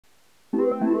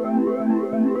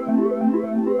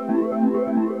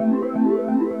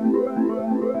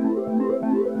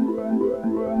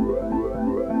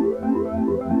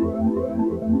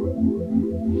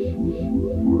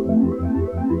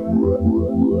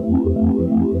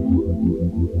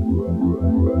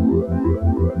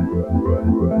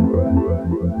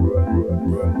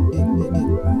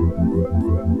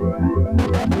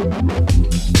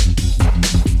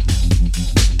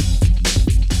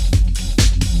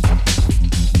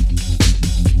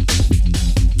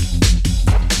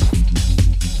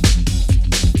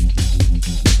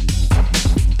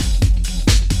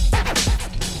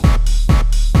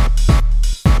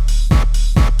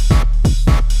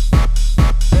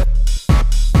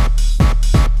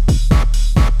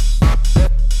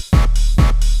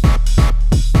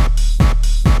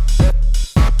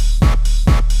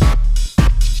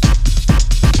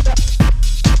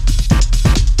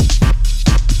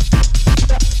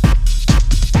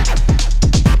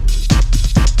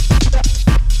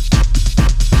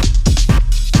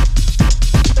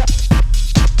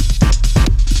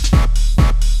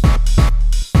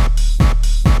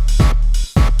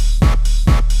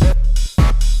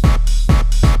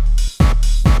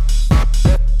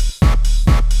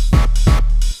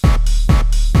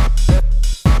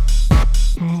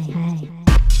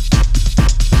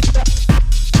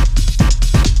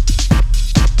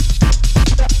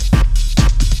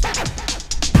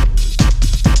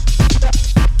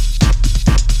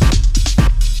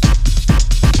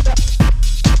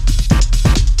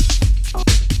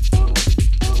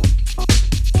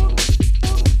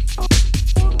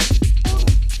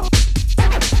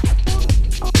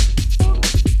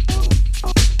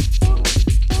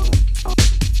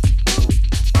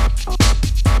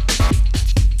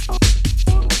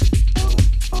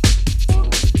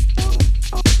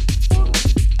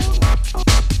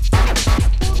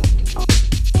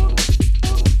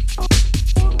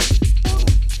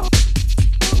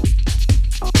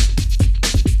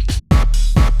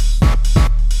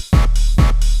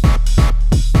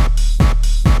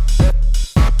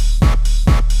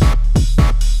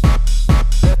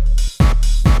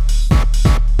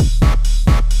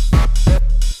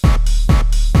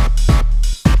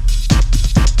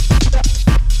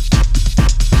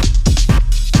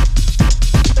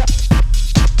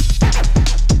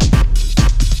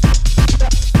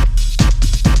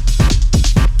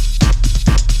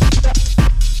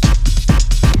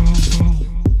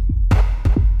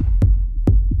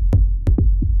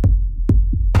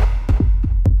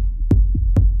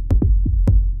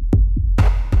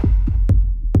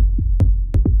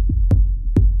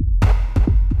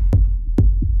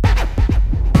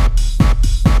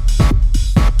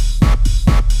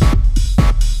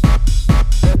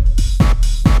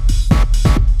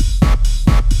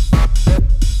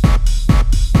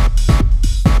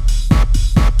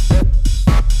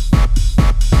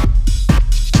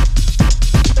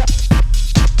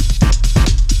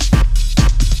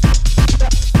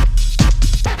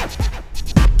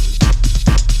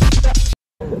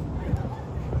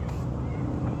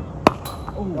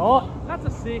Oh, that's a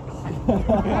 6. Yeah,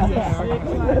 6,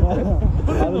 mate.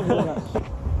 Put it in the water.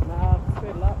 Nah,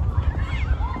 speed it up.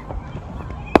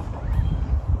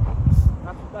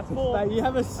 That's 4. Mate, you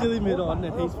have a silly mid on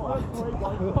and he's fine.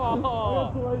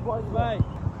 Oh, mate.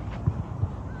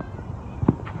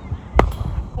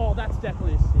 Oh, that's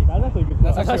definitely a 6. That's actually good.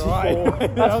 That's actually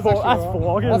right. That's 4. That's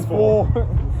 4. That's 4.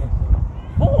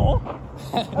 4?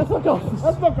 That's not going.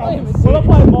 That's not going. We're not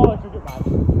playing minor cricket, mate.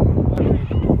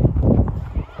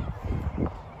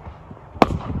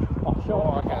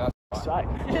 Oh, okay, that's Straight.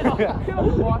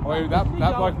 well, that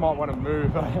bloke might want to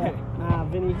move. Nah,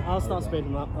 Vinny, I'll start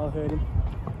speeding him up. I'll hurt him.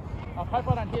 I hope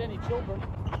I don't hit any children.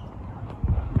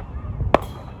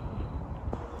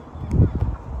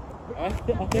 I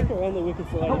think around the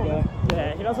wicket's the way to go.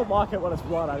 Yeah, he doesn't like it when it's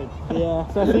right at him. Yeah,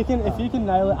 so if you can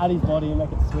nail it at his body and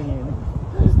make it swing in,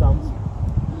 it stumps.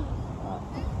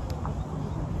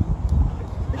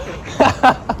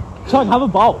 Try and have a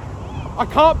bowl. I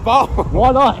can't bowl.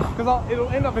 Why not? Because it'll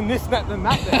end up in this net than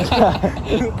that net.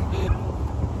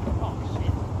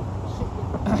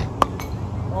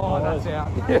 Oh, that's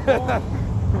out.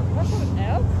 That's not an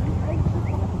out.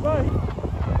 Bro.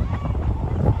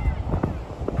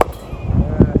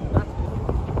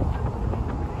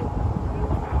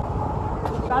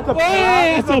 That's a ball.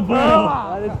 That's a ball.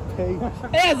 That is pink.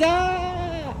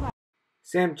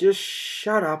 Sam, just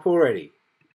shut up already.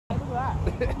 Look at that.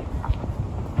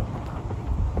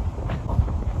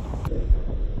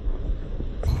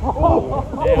 Now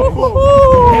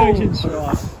we can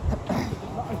try.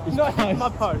 It's not hitting my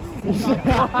post.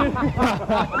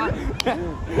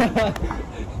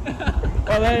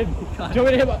 Well then, do you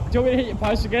want me to hit your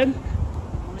post again?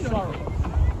 Sorry.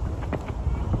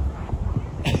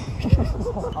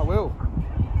 I will.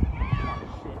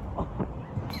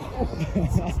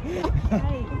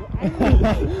 Hey,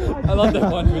 I love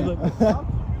that one.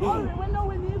 Oh, it went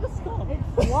nowhere near the stop. It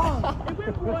swung. It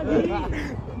went right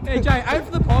here. Hey Jay, aim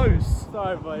for the post.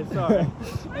 Sorry, boy, sorry.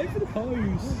 Aim for the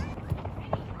post.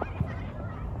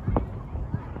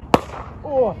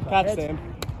 Oh, catch Heads. Sam.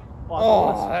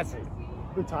 Oh, that's it.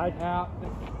 Good take. Out.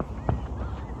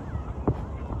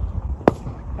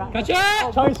 Catch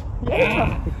it! Chase.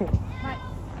 Yeah.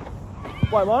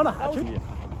 Wait, Lana. That was-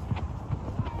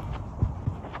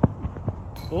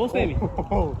 Ball, Stevie.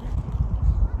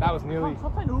 That was nearly.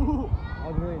 Stop saying ooh. I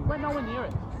was nearly. Went nowhere near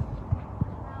it.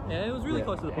 Yeah, it was really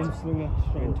close to the In post. swinger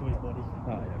straight into his body. Oh,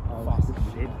 yeah. Fast as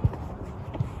shit.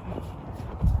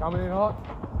 Coming in hot.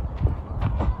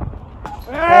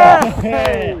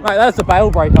 Hey! Mate, that's a bail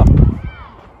breaker.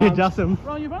 Adjust him.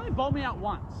 Ron, you've only bowled me out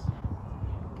once.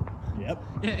 Yep.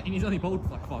 Yeah, and he's only bowled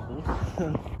like 5 balls.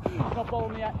 Not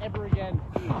bowling me out ever again.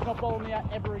 Not bowling me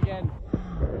out ever again.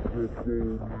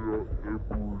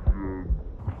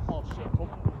 Oh shit.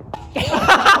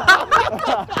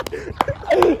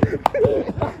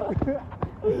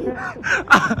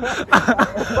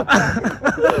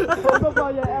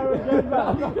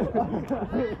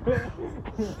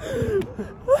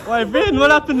 Wait, Vin,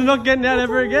 what happened to not getting out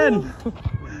ever again?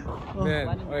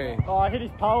 Man, wait. Oh, I hit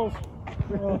his poles.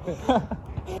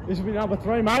 This will be number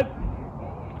 3, mate.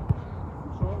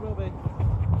 Sure it will be.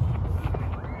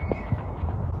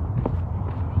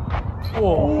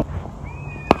 Oh.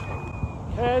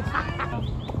 Heads. I'm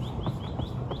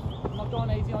not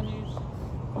going easy on you.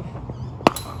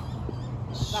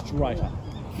 Straight up.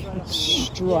 Straight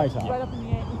Straight up. up in the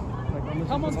air.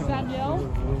 Come on, Samuel.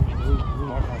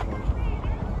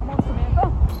 Come on,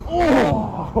 Samantha.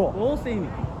 Oh. Ball, Stevie.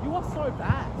 You are so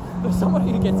bad. There's somebody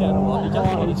who gets out a lot. He Oh,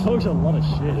 doesn't he talks a lot of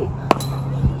shit.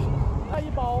 How you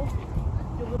bowl?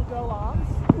 Your little girl arms.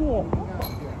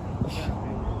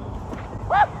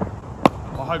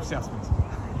 I hope South wins.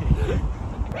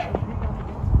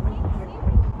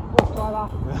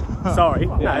 Sorry.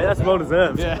 No, that's well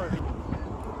deserved. Yeah.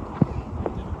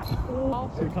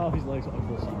 So he carved his legs like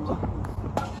 4 times.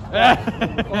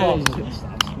 Oh,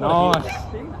 nice.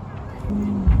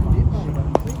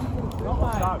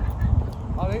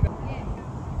 I think that.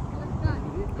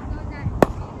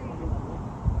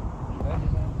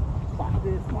 Fuck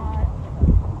this, mate.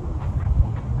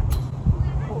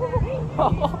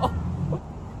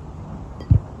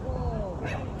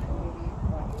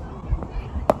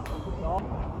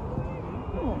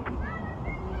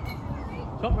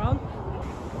 Top round.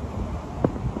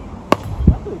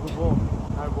 That's a good ball.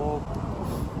 No ball.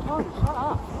 Oh, shut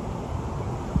up.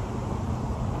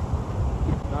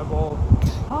 No ball.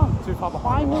 Tom, Too far I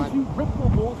behind the want line. you rip your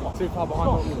balls off. Too far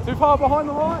behind. Too far behind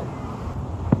the line.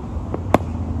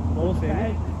 Ball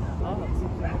Sammy. No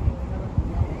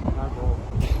ball.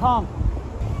 Tom.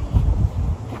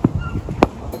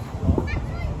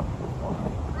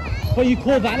 But you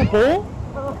call that a ball?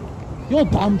 You're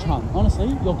dumb, chum. Honestly,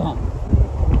 you're dumb.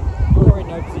 You're in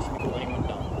no position to call anyone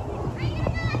dumb.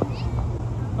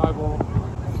 No ball.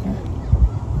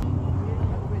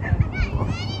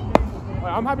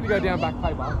 Wait, I'm happy to go down back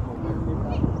play basketball.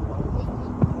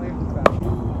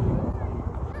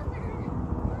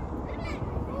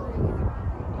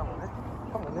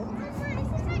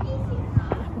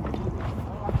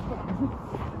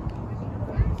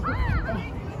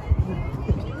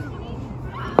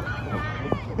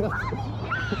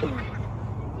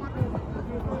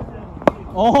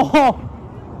 Oh!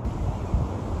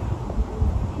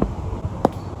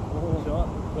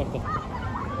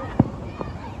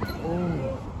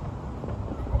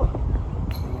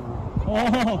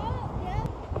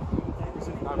 This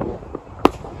is no ball.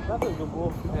 That's a good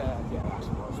ball. Yeah.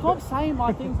 Stop saying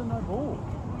my things are no ball.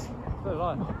 So did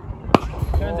I.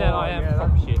 Turns out I am yeah,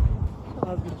 proper shit. That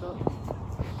was a good shot.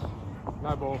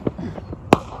 No ball.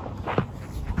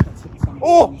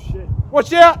 Oh! Shit.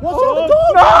 Watch out! What's oh, on the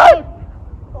dog? No!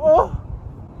 Oh!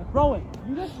 Rowan,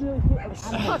 you just really hit an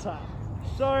animal.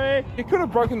 Sorry. He could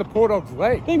have broken the poor dog's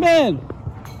leg. Big man!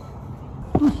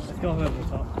 Let's go over the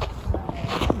top.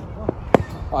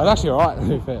 Oh, it's actually alright, to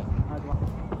be fair.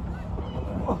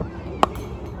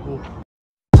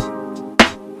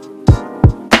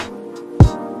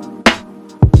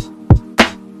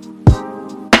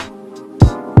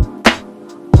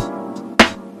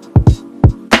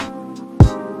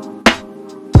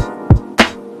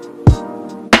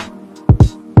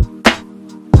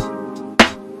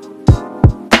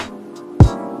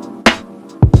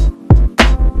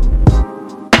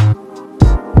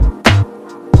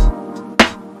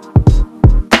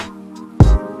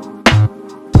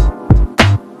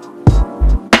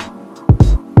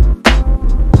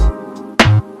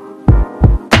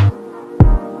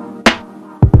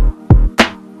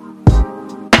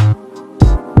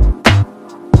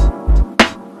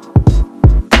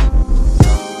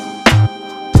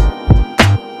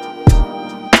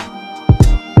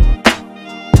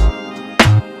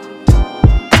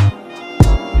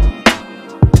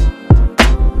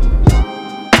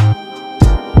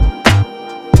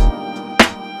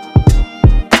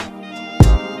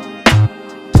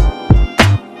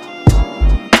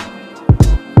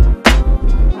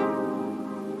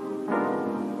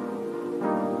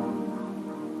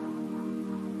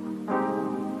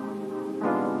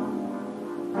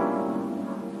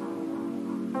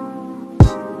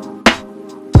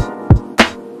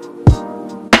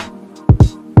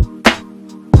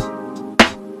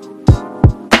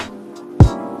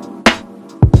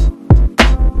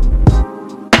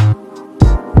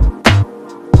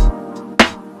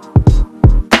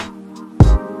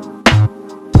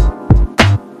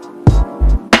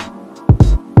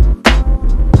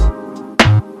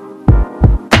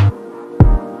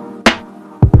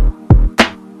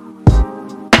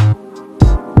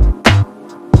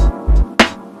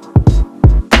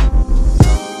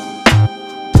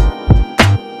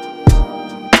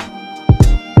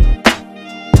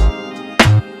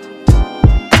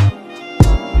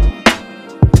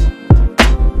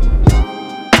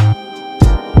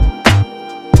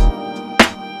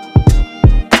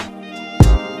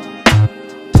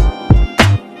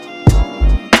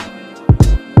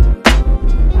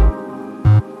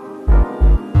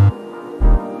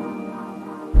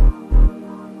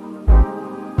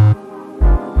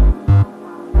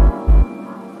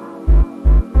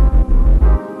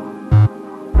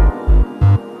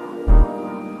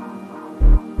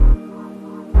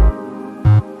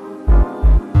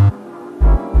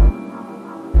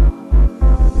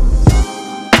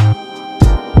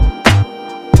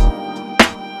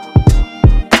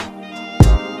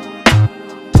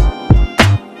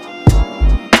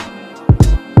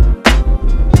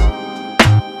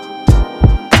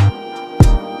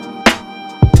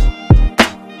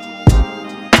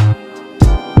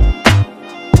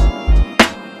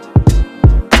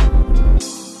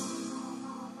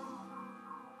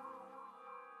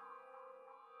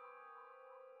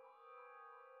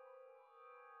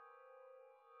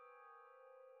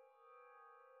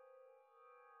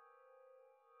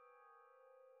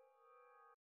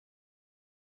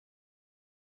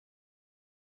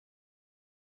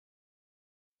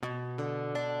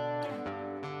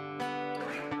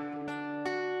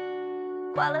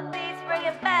 Wallabies, bring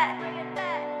it back.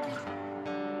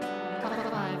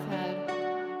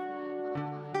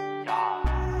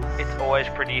 It's always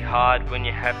pretty hard when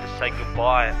you have to say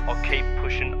goodbye. I'll keep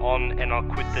pushing on and I'll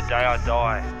quit the day I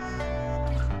die.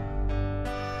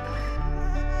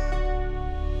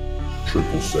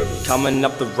 777. Coming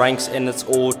up the ranks and it's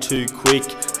all too quick.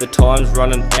 The time's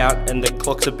running out and the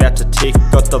clock's about to tick.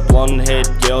 Got the blonde haired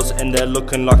girls and they're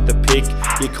looking like the pick.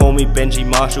 You call me Benji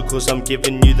Marshall cause I'm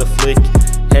giving you the flick.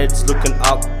 Heads looking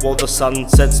up while the sun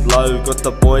sets low. Got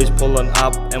the boys pulling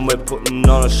up and we're putting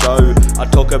on a show. I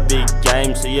talk a big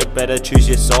game so you better choose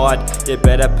your side. You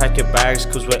better pack your bags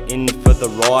cause we're in for the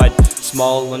ride.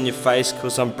 Smile on your face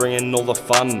cause I'm bringing all the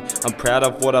fun. I'm proud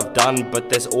of what I've done but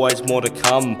there's always more to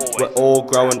come. We're all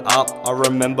growing up, I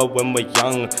remember when we're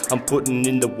young. I'm putting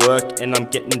in the work and I'm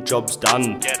getting jobs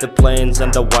done. The plan's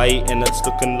underway and it's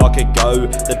looking like a go.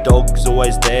 The dog's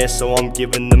always there so I'm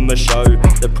giving them a show.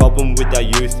 The problem with our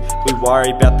youth, we worry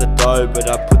about the dough, but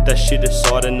I put that shit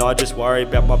aside and I just worry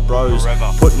about my bros.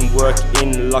 Putting work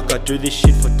in like I do this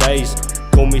shit for days.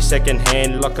 Call me second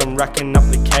hand like I'm racking up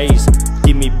the K's.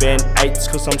 Give me band 8s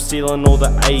cause I'm stealing all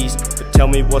the A's. But tell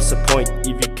me what's the point if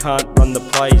you can't run the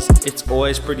plays. It's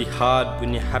always pretty hard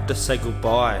when you have to say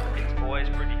goodbye. It's always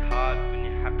pretty hard when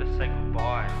you have to say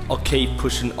goodbye. I'll keep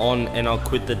pushing on and I'll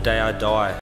quit the day I die.